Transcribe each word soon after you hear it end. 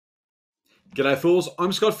G'day, fools.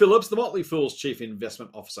 I'm Scott Phillips, the Motley Fool's Chief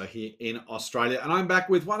Investment Officer here in Australia, and I'm back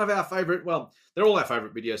with one of our favourite, well, they're all our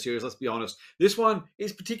favourite video series, let's be honest. This one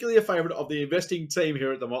is particularly a favourite of the investing team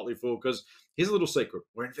here at the Motley Fool because here's a little secret.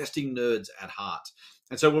 We're investing nerds at heart.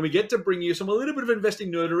 And so when we get to bring you a little bit of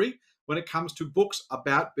investing nerdery when it comes to books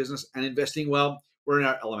about business and investing, well, we're in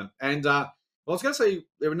our element. And I was going to say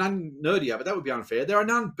there are none nerdier, but that would be unfair. There are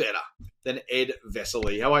none better than Ed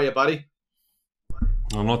Vesely. How are you, buddy?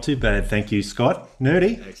 I'm not too bad, thank you, Scott.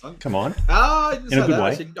 Nerdy? Excellent. Come on. I didn't In a say good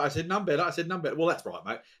that. way. I said none better. I said none better. Well, that's right,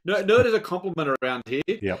 mate. Nerd is a compliment around here.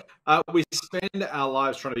 Yep. We spend our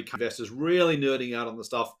lives trying to become investors, really nerding out on the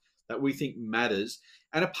stuff that we think matters.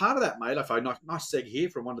 And a part of that, mate, I find nice seg here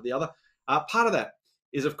from one to the other. Part of that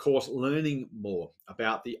is, of course, learning more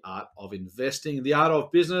about the art of investing, the art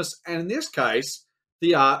of business, and in this case,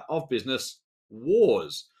 the art of business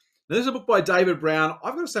wars. Now, this is a book by David Brown.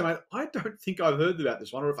 I've got to say, mate, I don't think I've heard about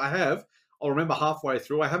this one, or if I have, I'll remember halfway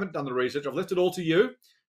through. I haven't done the research. I've left it all to you.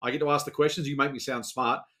 I get to ask the questions. You make me sound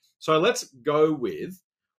smart. So let's go with,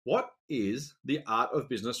 what is The Art of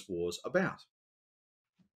Business Wars about?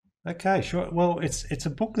 Okay, sure. Well, it's a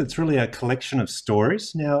book that's really a collection of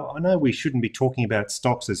stories. Now, I know we shouldn't be talking about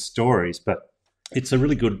stocks as stories, but it's a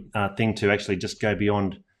really good thing to actually just go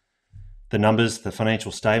beyond the numbers, the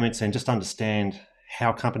financial statements, and just understand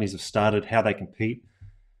how companies have started, how they compete,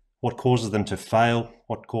 what causes them to fail,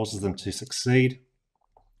 what causes them to succeed,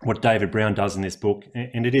 what David Brown does in this book.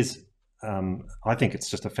 And it is, I think it's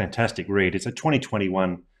just a fantastic read. It's a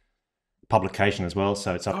 2021 publication as well,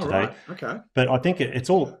 so it's up to date. Right. Okay. But I think it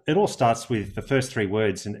all starts with the first three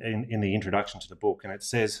words in the introduction to the book, and it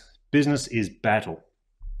says, "Business is battle."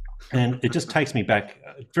 And it just takes me back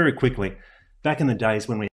very quickly, back in the days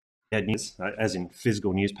when we had news, as in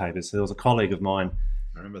physical newspapers. There was a colleague of mine,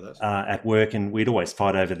 I remember that, at work, and we'd always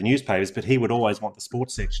fight over the newspapers, but he would always want the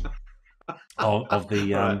sports section of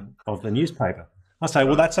the newspaper. I say,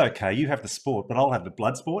 well, that's okay. You have the sport, but I'll have the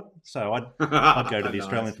blood sport. So I'd go to the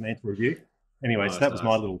Australian Financial Review. Anyway, so that was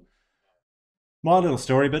my little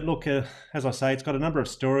story. But look, as I say, it's got a number of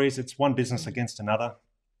stories. It's one business against another.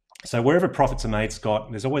 So wherever profits are made,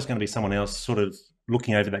 Scott, there's always going to be someone else sort of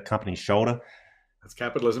looking over that company's shoulder. That's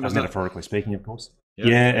capitalism, isn't metaphorically speaking, of course.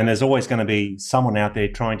 Yeah, and there's always going to be someone out there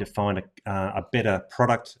trying to find a better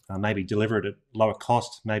product, maybe deliver it at lower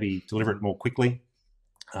cost, maybe deliver it more quickly,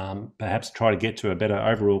 perhaps try to get to a better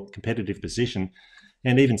overall competitive position.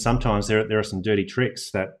 And even sometimes there are some dirty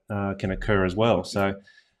tricks that can occur as well. So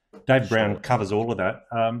David Brown covers all of that.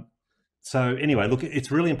 So anyway, look,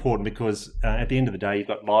 it's really important because at the end of the day, you've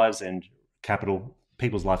got lives and capital,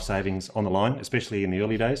 people's life savings on the line, especially in the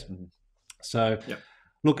early days. Mm-hmm. So,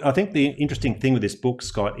 look, I think the interesting thing with this book,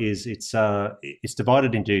 Scott, is it's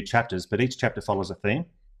divided into chapters, but each chapter follows a theme.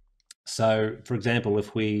 So, for example,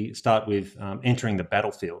 if we start with entering the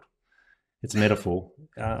battlefield, it's a metaphor.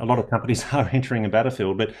 A lot of companies are entering a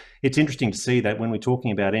battlefield, but it's interesting to see that when we're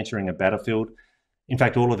talking about entering a battlefield, in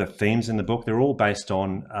fact, all of the themes in the book, they're all based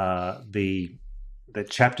on the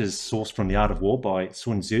chapters sourced from The Art of War by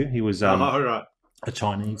Sun Tzu. He was a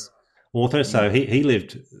Chinese author, so he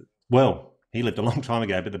lived a long time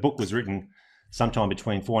ago, but the book was written sometime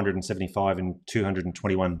between 475 and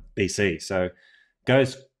 221 BC. So it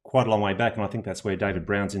goes quite a long way back, and I think that's where David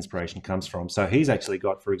Brown's inspiration comes from. So he's actually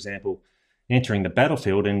got, for example, entering the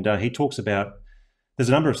battlefield, and he talks about, there's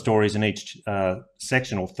a number of stories in each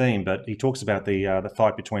section or theme, but he talks about the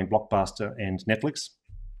fight between Blockbuster and Netflix.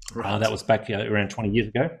 Right. That was back around 20 years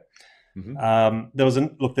ago. Mm-hmm.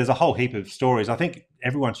 There's a whole heap of stories. I think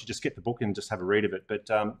everyone should just get the book and just have a read of it. But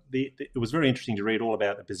it was very interesting to read all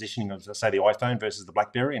about the positioning of, say, the iPhone versus the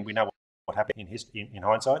BlackBerry, and we know what happened in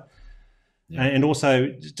hindsight. Yeah. And also,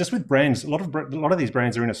 just with brands, a lot of these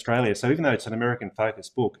brands are in Australia. So even though it's an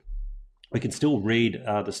American-focused book, we can still read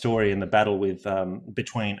the story and the battle with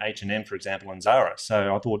between H&M, for example, and Zara.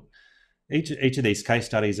 So I thought each of these case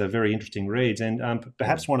studies are very interesting reads, and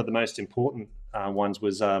perhaps one of the most important ones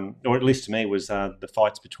was, or at least to me, was the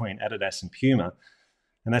fights between Adidas and Puma.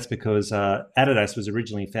 And that's because Adidas was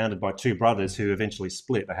originally founded by two brothers who eventually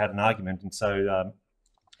split. They had an argument, and so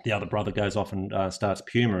the other brother goes off and starts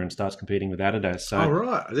Puma and starts competing with Adidas. So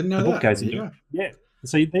right. I didn't know that. The book goes into, yeah.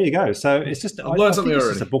 So there you go. So it's just, I think this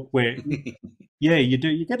is a book where,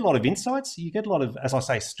 you get a lot of insights. You get a lot of, as I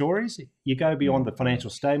say, stories. You go beyond the financial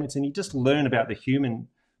statements, and you just learn about the human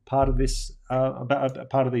part of this, about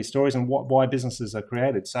part of these stories, and why businesses are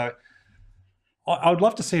created. So I would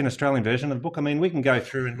love to see an Australian version of the book. I mean, we can go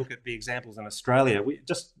through and look at the examples in Australia.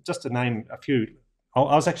 Just to name a few. I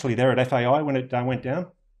was actually there at FAI when it went down.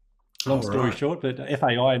 Long story short, but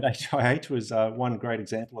FAI and HIH was one great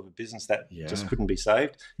example of a business that just couldn't be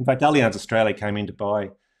saved. In fact, Allianz Australia came in to buy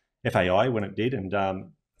FAI when it did, and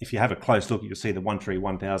if you have a close look, you'll see the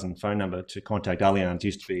 131,000 phone number to contact Allianz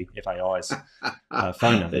used to be FAI's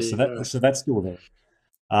phone number. So that's still there.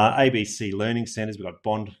 ABC Learning Centres, we've got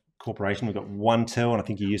Bond Corporation, we've got OneTel, and I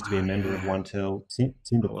think you used to be a member of OneTel,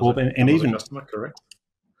 Timber Corp, and even customer, correct?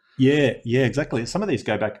 Yeah, exactly. Some of these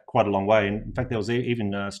go back quite a long way. And in fact, there was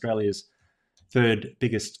even Australia's third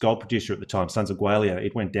biggest gold producer at the time, Sons of Gwalia.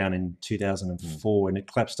 It went down in 2004 and it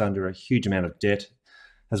collapsed under a huge amount of debt,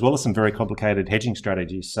 as well as some very complicated hedging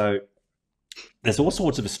strategies. So there's all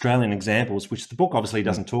sorts of Australian examples, which the book obviously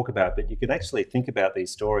doesn't talk about, but you can actually think about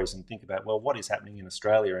these stories and think about, well, what is happening in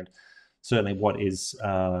Australia? And certainly what is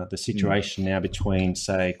the situation now between,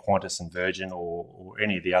 say, Qantas and Virgin or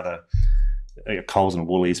any of the other Coles and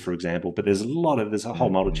Woolies, for example, but there's a whole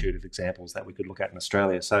multitude of examples that we could look at in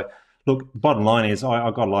Australia. So, look, bottom line is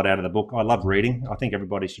I got a lot out of the book. I love reading. I think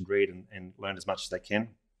everybody should read and learn as much as they can.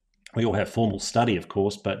 We all have formal study, of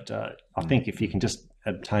course, but I think if you can just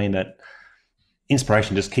obtain that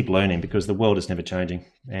inspiration, just keep learning because the world is never changing.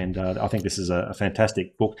 And I think this is a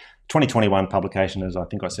fantastic book. 2021 publication, as I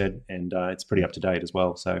think I said, and it's pretty up to date as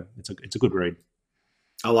well. So it's a good read.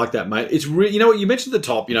 I like that, mate. It's you know what you mentioned at the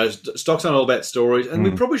top. You know, stocks aren't all about stories, and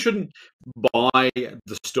we probably shouldn't buy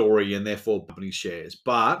the story and therefore company shares.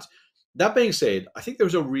 But that being said, I think there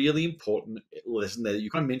was a really important lesson there that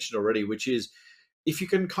you kind of mentioned already, which is if you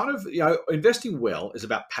can kind of investing well is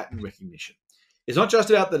about pattern recognition. It's not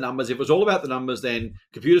just about the numbers. If it was all about the numbers, then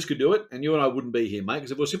computers could do it, and you and I wouldn't be here, mate.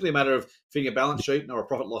 Because if it was simply a matter of fitting a balance sheet or a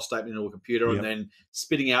profit loss statement into a computer and then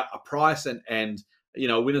spitting out a price and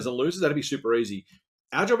winners and losers, that'd be super easy.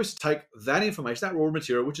 Our job is to take that information, that raw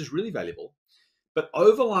material, which is really valuable, but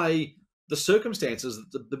overlay the circumstances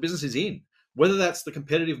that the business is in, whether that's the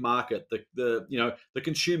competitive market, the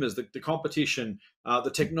consumers, the competition,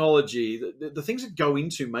 the technology, the things that go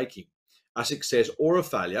into making a success or a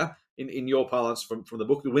failure, in your parlance from the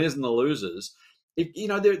book, the winners and the losers.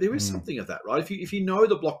 There is something of that, right? If you know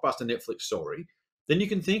the blockbuster Netflix story, then you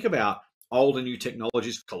can think about old and new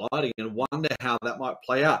technologies colliding and wonder how that might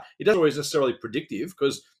play out. It doesn't always necessarily predictive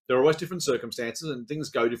because there are always different circumstances and things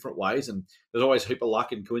go different ways and there's always a heap of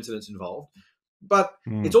luck and coincidence involved. But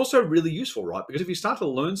it's also really useful, right? Because if you start to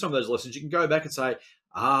learn some of those lessons, you can go back and say,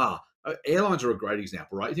 airlines are a great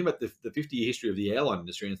example, right? You think about the 50-year history of the airline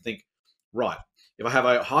industry and think, right, if I have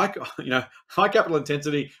a high capital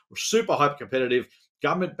intensity, or super hyper competitive,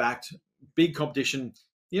 government-backed, big competition,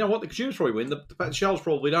 you know what? The consumers probably win. The shells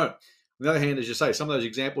probably don't. On the other hand, as you say, some of those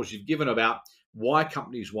examples you've given about why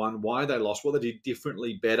companies won, why they lost, what they did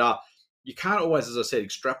differently, better, you can't always, as I said,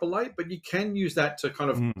 extrapolate, but you can use that to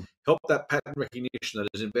kind of help that pattern recognition that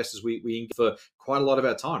as investors we ink for quite a lot of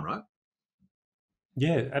our time, right?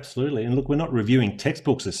 Yeah, absolutely. And look, we're not reviewing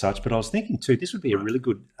textbooks as such, but I was thinking too, this would be a really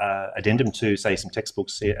good addendum to, say, some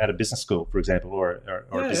textbooks at a business school, for example, or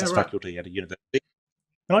a business faculty at a university.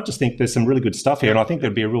 And I just think there's some really good stuff here, and I think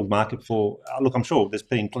there'd be a real market for. Look, I'm sure there's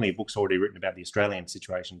been plenty of books already written about the Australian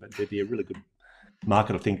situation, but there'd be a really good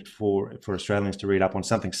market, I think, for Australians to read up on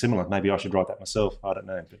something similar. Maybe I should write that myself. I don't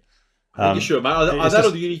know. But, I think you should, mate. That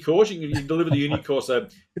or the uni course. You can deliver the uni course. So,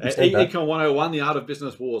 Econ 101, The Art of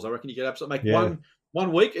Business Wars. I reckon you could absolutely make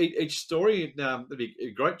one week each story. That'd be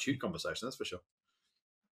a great tube conversation, that's for sure.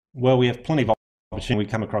 Well, we have plenty of opportunity. We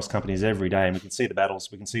come across companies every day, and we can see the battles.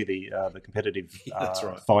 We can see the competitive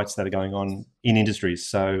fights that are going on in industries.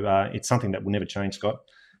 So it's something that will never change, Scott.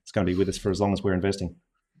 It's going to be with us for as long as we're investing.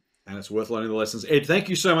 And it's worth learning the lessons. Ed, thank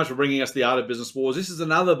you so much for bringing us The Art of Business Wars. This is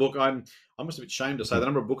another book. I'm almost a bit ashamed to say the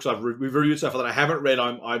number of books we've reviewed so far that I haven't read.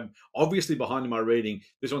 I'm obviously behind in my reading.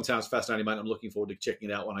 This one sounds fascinating, mate. I'm looking forward to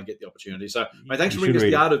checking it out when I get the opportunity. So, mate, thanks for bringing us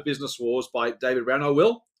The Art of Business Wars by David Brown. I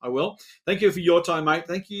will. Thank you for your time, mate.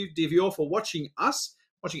 Thank you, dear viewer, for watching Ed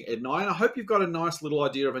and I. And I hope you've got a nice little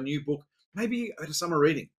idea of a new book, maybe at a summer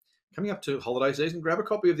reading. Coming up to holiday season, grab a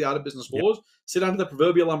copy of The Art of Business Wars, sit under the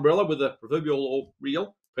proverbial umbrella with a proverbial or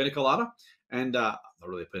real pina colada. And not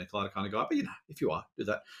really a pina colada kind of guy, but if you are, do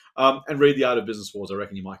that. And read The Art of Business Wars. I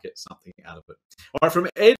reckon you might get something out of it. All right, from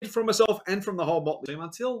Ed, from myself, and from the whole Motley team,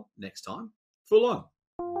 until next time, full on.